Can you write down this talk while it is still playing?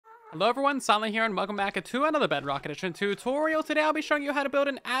Hello everyone, Silent here and welcome back to another Bedrock Edition tutorial. Today I'll be showing you how to build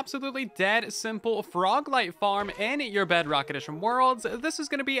an absolutely dead simple Froglight farm in your Bedrock Edition worlds. This is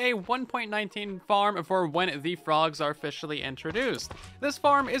going to be a 1.19 farm for when the frogs are officially introduced. This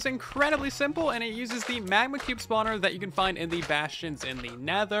farm is incredibly simple and it uses the magma cube spawner that you can find in the bastions in the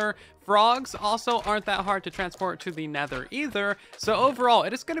nether. Frogs also aren't that hard to transport to the nether either, so overall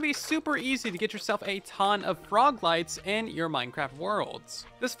it is going to be super easy to get yourself a ton of Froglights in your Minecraft worlds.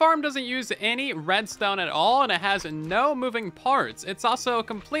 This farm doesn't use any redstone at all and it has no moving parts. It's also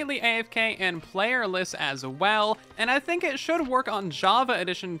completely AFK and playerless as well, and I think it should work on Java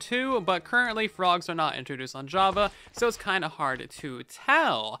Edition too, but currently frogs are not introduced on Java, so it's kind of hard to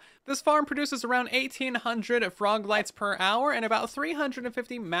tell. This farm produces around 1,800 Froglights per hour and about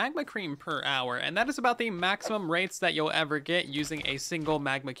 350 magma cream per hour, and that is about the maximum rates that you'll ever get using a single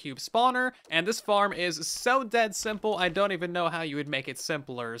magma cube spawner. And this farm is so dead simple, I don't even know how you would make it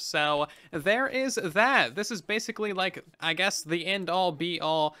simpler. So there is that. This is basically like, I guess, the end-all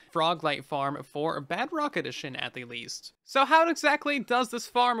be-all Froglight farm for Bedrock Edition at the least. So how exactly does this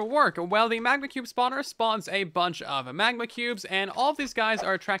farm work? Well, the magma cube spawner spawns a bunch of magma cubes, and all of these guys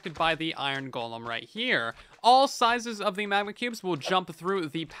are attracted by the iron golem right here. All sizes of the magma cubes will jump through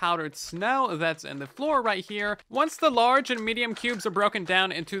the powdered snow that's in the floor right here. Once the large and medium cubes are broken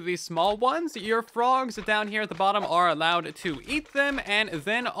down into the small ones, your frogs down here at the bottom are allowed to eat them, and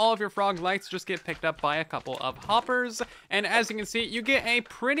then all of your Froglights just get picked up by a couple of hoppers. And as you can see, you get a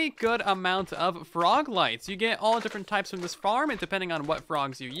pretty good amount of Froglights. You get all different types from this farm, and depending on what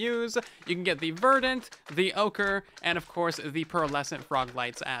frogs you use, you can get the verdant, the ochre, and of course the pearlescent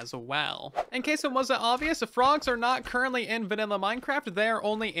Froglights as well. In case it wasn't obvious, frogs are not currently in vanilla Minecraft, they are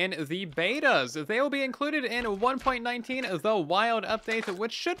only in the betas. They will be included in 1.19, the wild update,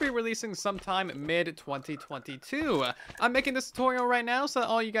 which should be releasing sometime mid-2022. I'm making this tutorial right now so that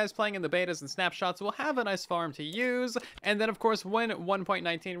all you guys playing in the betas and snapshots will have a nice farm to use, and then of course when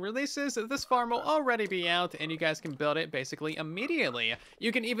 1.19 releases, this farm will already be out and you guys can build it basically immediately.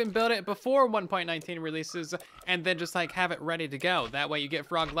 You can even build it before 1.19 releases and then just like have it ready to go. That way you get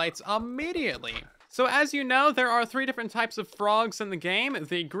Froglights immediately. So as you know, there are 3 different types of frogs in the game: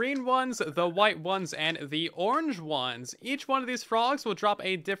 the green ones, the white ones, and the orange ones. Each one of these frogs will drop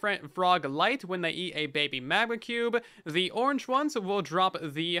a different Froglight when they eat a baby magma cube. The orange ones will drop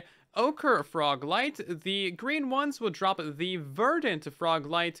the ochre Froglight, the green ones will drop the verdant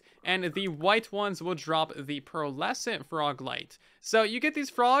Froglight, and the white ones will drop the pearlescent Froglight. So you get these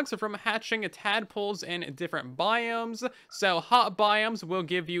frogs from hatching tadpoles in different biomes. So hot biomes will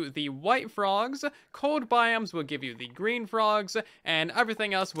give you the white frogs, cold biomes will give you the green frogs, and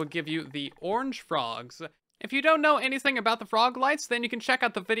everything else will give you the orange frogs. If you don't know anything about the Froglights, then you can check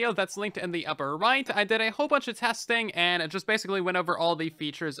out the video that's linked in the upper right. I did a whole bunch of testing and just basically went over all the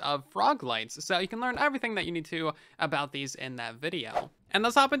features of Froglights, so you can learn everything that you need to about these in that video. And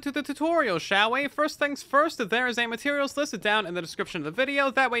let's hop into the tutorial, shall we? First things first, there is a materials list down in the description of the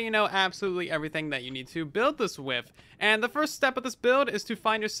video. That way you know absolutely everything that you need to build this with. And the first step of this build is to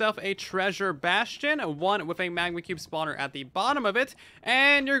find yourself a treasure bastion, one with a magma cube spawner at the bottom of it.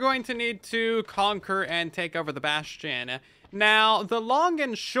 And you're going to need to conquer and take over the bastion. Now, the long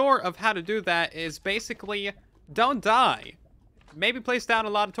and short of how to do that is basically don't die. Maybe place down a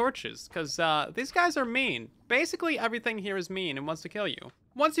lot of torches, because these guys are mean. Basically, everything here is mean and wants to kill you.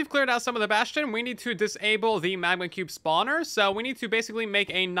 Once you've cleared out some of the bastion, we need to disable the magma cube spawner. So we need to basically make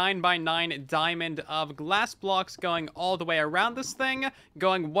a 9x9 diamond of glass blocks going all the way around this thing,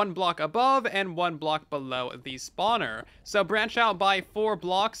 going 1 block above and 1 block below the spawner. So branch out by 4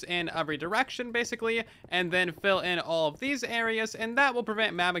 blocks in every direction, basically, and then fill in all of these areas, and that will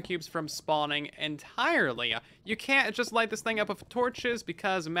prevent magma cubes from spawning entirely. You can't just light this thing up with torches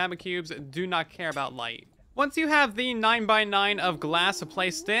because magma cubes do not care about light. Once you have the 9x9 of glass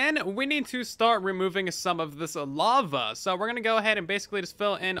placed in, we need to start removing some of this lava. So we're going to go ahead and basically just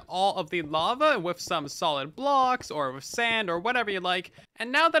fill in all of the lava with some solid blocks or with sand or whatever you like.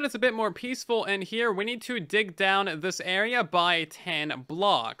 And now that it's a bit more peaceful in here, we need to dig down this area by 10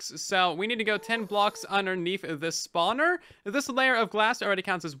 blocks. So we need to go 10 blocks underneath this spawner. This layer of glass already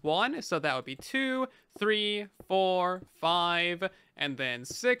counts as 1, so that would be 2, 3, 4, 5, and then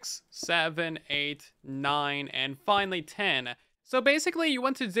 6, 7, 8, 9, and finally 10. So basically, you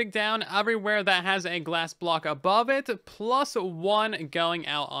want to dig down everywhere that has a glass block above it, plus 1 going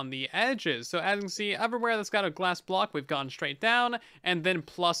out on the edges. So as you can see, everywhere that's got a glass block, we've gone straight down, and then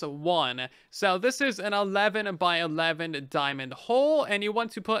plus 1. So this is an 11 by 11 diamond hole, and you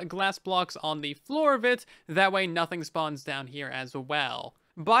want to put glass blocks on the floor of it, that way nothing spawns down here as well.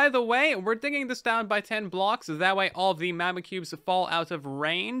 By the way, we're digging this down by 10 blocks, that way all of the magma cubes fall out of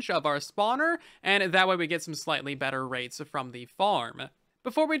range of our spawner, and that way we get some slightly better rates from the farm.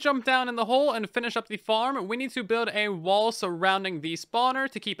 Before we jump down in the hole and finish up the farm, we need to build a wall surrounding the spawner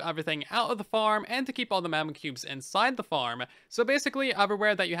to keep everything out of the farm and to keep all the magma cubes inside the farm. So basically,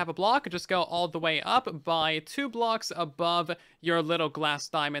 everywhere that you have a block, just go all the way up by 2 blocks above your little glass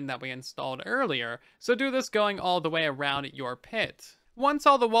diamond that we installed earlier. So do this going all the way around your pit. Once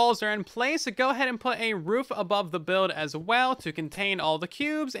all the walls are in place, go ahead and put a roof above the build as well to contain all the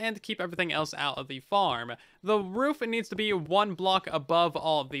cubes and to keep everything else out of the farm. The roof needs to be 1 block above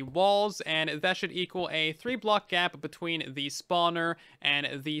all of the walls, and that should equal a 3-block gap between the spawner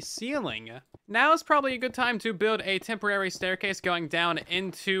and the ceiling. Now is probably a good time to build a temporary staircase going down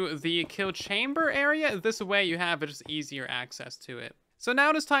into the kill chamber area. This way you have just easier access to it. So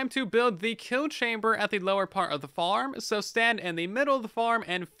now it is time to build the kill chamber at the lower part of the farm. So stand in the middle of the farm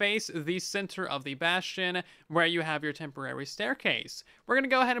and face the center of the bastion where you have your temporary staircase. We're going to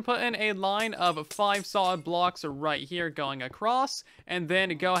go ahead and put in a line of 5 solid blocks right here going across, and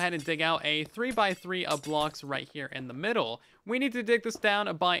then go ahead and dig out a 3x3 of blocks right here in the middle. We need to dig this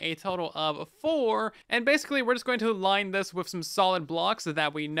down by a total of 4, and basically we're just going to line this with some solid blocks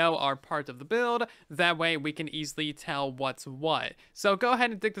that we know are part of the build. That way we can easily tell what's what. So go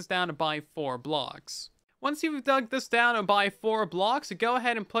ahead and dig this down by 4 blocks. Once you've dug this down by 4 blocks, go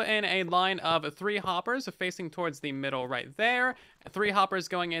ahead and put in a line of 3 hoppers facing towards the middle right there. 3 hoppers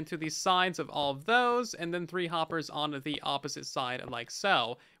going into the sides of all of those, and then 3 hoppers on the opposite side like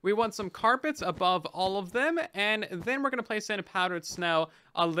so. We want some carpets above all of them, and then we're going to place in powdered snow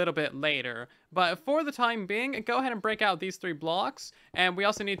a little bit later. But for the time being, go ahead and break out these 3 blocks, and we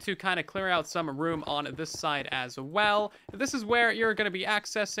also need to kind of clear out some room on this side as well. This is where you're going to be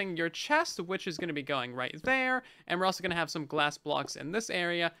accessing your chest, which is going to be going right there, and we're also going to have some glass blocks in this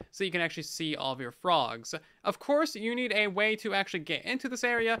area so you can actually see all of your frogs. Of course, you need a way to actually get into this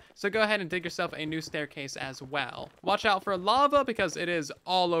area, so go ahead and dig yourself a new staircase as well. Watch out for lava because it is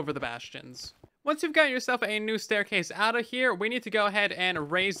all over the bastions. Once you've got yourself a new staircase out of here, we need to go ahead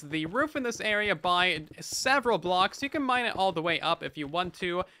and raise the roof in this area by several blocks. You can mine it all the way up if you want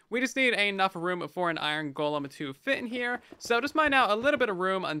to. We just need enough room for an iron golem to fit in here. So just mine out a little bit of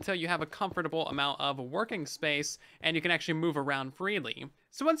room until you have a comfortable amount of working space and you can actually move around freely.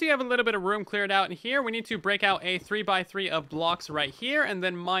 So once you have a little bit of room cleared out in here, we need to break out a 3x3 of blocks right here and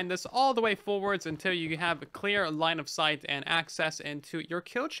then mine this all the way forwards until you have a clear line of sight and access into your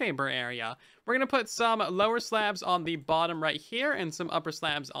kill chamber area. We're going to put some lower slabs on the bottom right here and some upper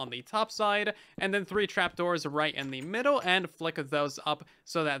slabs on the top side, and then 3 trapdoors right in the middle and flick those up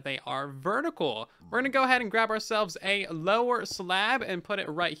so that they are vertical. We're going to go ahead and grab ourselves a lower slab and put it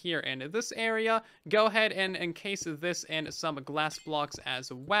right here in this area. Go ahead and encase this in some glass blocks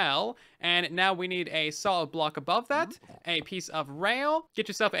as well. And now we need a solid block above that, a piece of rail, get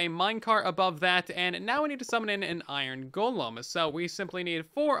yourself a minecart above that, and now we need to summon in an iron golem. So we simply need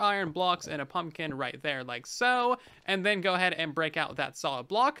 4 iron blocks and a pumpkin right there like so, and then go ahead and break out that solid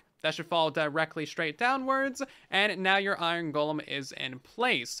block. That should fall directly straight downwards, and now your iron golem is in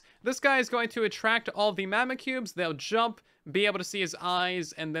place. This guy is going to attract all the magma cubes. They'll jump, be able to see his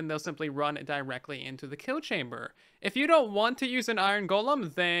eyes, and then they'll simply run directly into the kill chamber. If you don't want to use an iron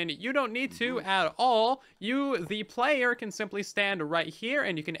golem, then you don't need to at all. You, the player, can simply stand right here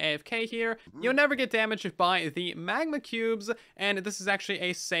and you can AFK here. You'll never get damaged by the magma cubes, and this is actually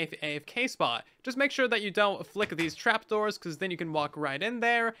a safe AFK spot. Just make sure that you don't flick these trapdoors, because then you can walk right in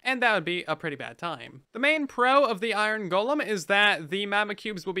there, and that would be a pretty bad time. The main pro of the iron golem is that the magma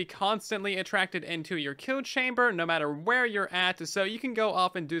cubes will be constantly attracted into your kill chamber no matter where you're at, so you can go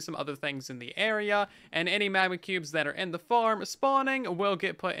off and do some other things in the area, and any magma cubes that are in the farm spawning will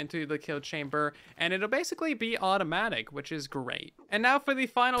get put into the kill chamber, and it'll basically be automatic, which is great. And now for the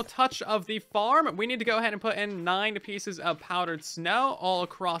final touch of the farm, we need to go ahead and put in 9 pieces of powdered snow all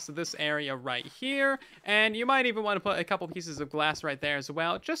across this area right here, and you might even want to put a couple pieces of glass right there as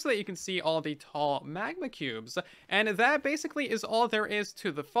well, just so that you can see all the tall magma cubes. And that basically is all there is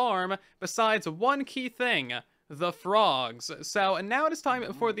to the farm, besides one key thing: the frogs. So now it is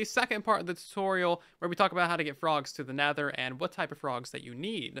time for the second part of the tutorial, where we talk about how to get frogs to the nether and what type of frogs that you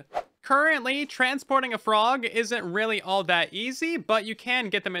need. Currently, transporting a frog isn't really all that easy, but you can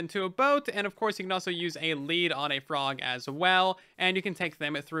get them into a boat, and of course you can also use a lead on a frog as well, and you can take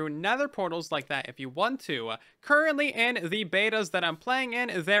them through nether portals like that if you want to. Currently in the betas that I'm playing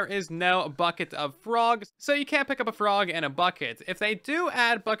in, there is no bucket of frogs, so you can't pick up a frog in a bucket. If they do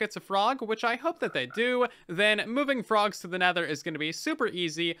add buckets of frog, which I hope that they do, then moving frogs to the nether is going to be super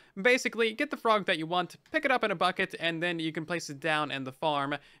easy. Basically, get the frog that you want, pick it up in a bucket, and then you can place it down in the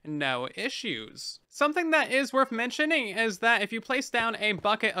farm. No issues. Something that is worth mentioning is that if you place down a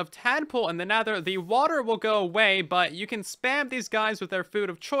bucket of tadpole in the nether, the water will go away, but you can spam these guys with their food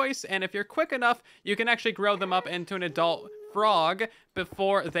of choice, and if you're quick enough, you can actually grow them up into an adult frog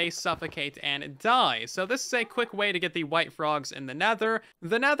before they suffocate and die. So this is a quick way to get the white frogs in the nether.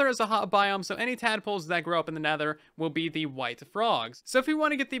 The nether is a hot biome, so any tadpoles that grow up in the nether will be the white frogs. So if you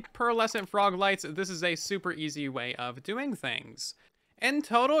want to get the pearlescent froglights, this is a super easy way of doing things. In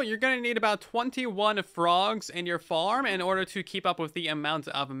total, you're going to need about 21 frogs in your farm in order to keep up with the amount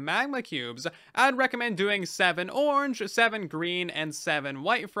of magma cubes. I'd recommend doing 7 orange, 7 green, and 7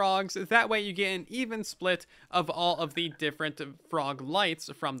 white frogs. That way you get an even split of all of the different frog lights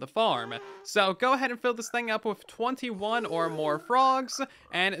from the farm. So go ahead and fill this thing up with 21 or more frogs,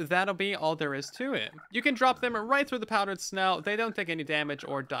 and that'll be all there is to it. You can drop them right through the powdered snow. They don't take any damage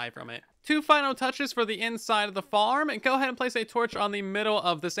or die from it. 2 final touches for the inside of the farm. Go ahead and place a torch on the middle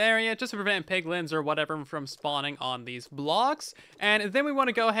of this area just to prevent piglins or whatever from spawning on these blocks. And then we want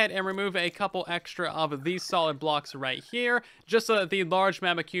to go ahead and remove a couple extra of these solid blocks right here, just so that the large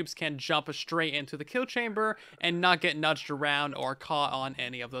magma cubes can jump straight into the kill chamber and not get nudged around or caught on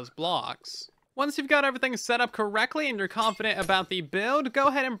any of those blocks. Once you've got everything set up correctly and you're confident about the build, go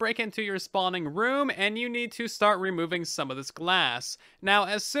ahead and break into your spawning room, and you need to start removing some of this glass. Now,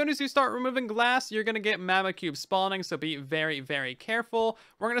 as soon as you start removing glass, you're going to get magma cubes spawning, so be very, very careful.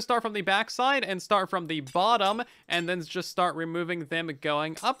 We're going to start from the backside and start from the bottom, and then just start removing them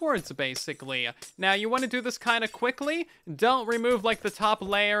going upwards, basically. Now, you want to do this kind of quickly. Don't remove, like, the top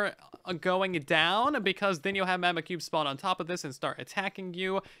layer going down, because then you'll have magma cubes spawn on top of this and start attacking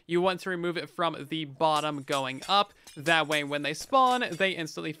you. You want to remove it from the bottom going up. That way, when they spawn, they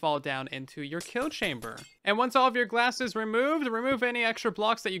instantly fall down into your kill chamber. And once all of your glass is removed, remove any extra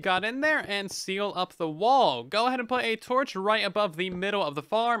blocks that you got in there and seal up the wall. Go ahead and put a torch right above the middle of the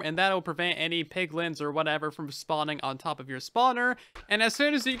farm, and that'll prevent any piglins or whatever from spawning on top of your spawner. And as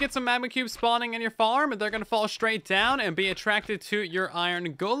soon as you get some magma cubes spawning in your farm, they're going to fall straight down and be attracted to your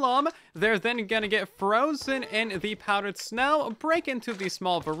iron golem. They're then going to get frozen in the powdered snow, break into the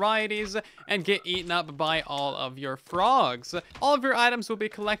small varieties, and get eaten up by all of your frogs. All of your items will be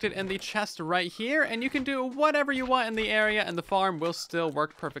collected in the chest right here, and you can do whatever you want in the area, and the farm will still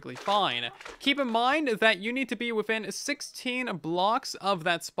work perfectly fine. Keep in mind that you need to be within 16 blocks of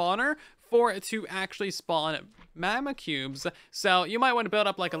that spawner for it to actually spawn magma cubes. So you might want to build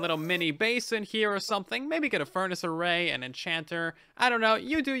up like a little mini basin here or something. Maybe get a furnace array, an enchanter. I don't know.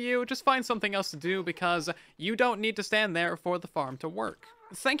 You do you. Just find something else to do, because you don't need to stand there for the farm to work.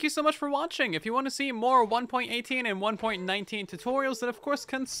 Thank you so much for watching. If you want to see more 1.18 and 1.19 tutorials, then of course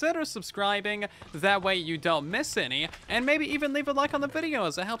consider subscribing. That way you don't miss any. And maybe even leave a like on the video,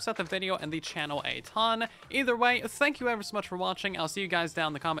 as it helps out the video and the channel a ton. Either way, thank you ever so much for watching. I'll see you guys down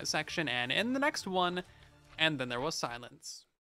in the comment section and in the next one. And then there was silence.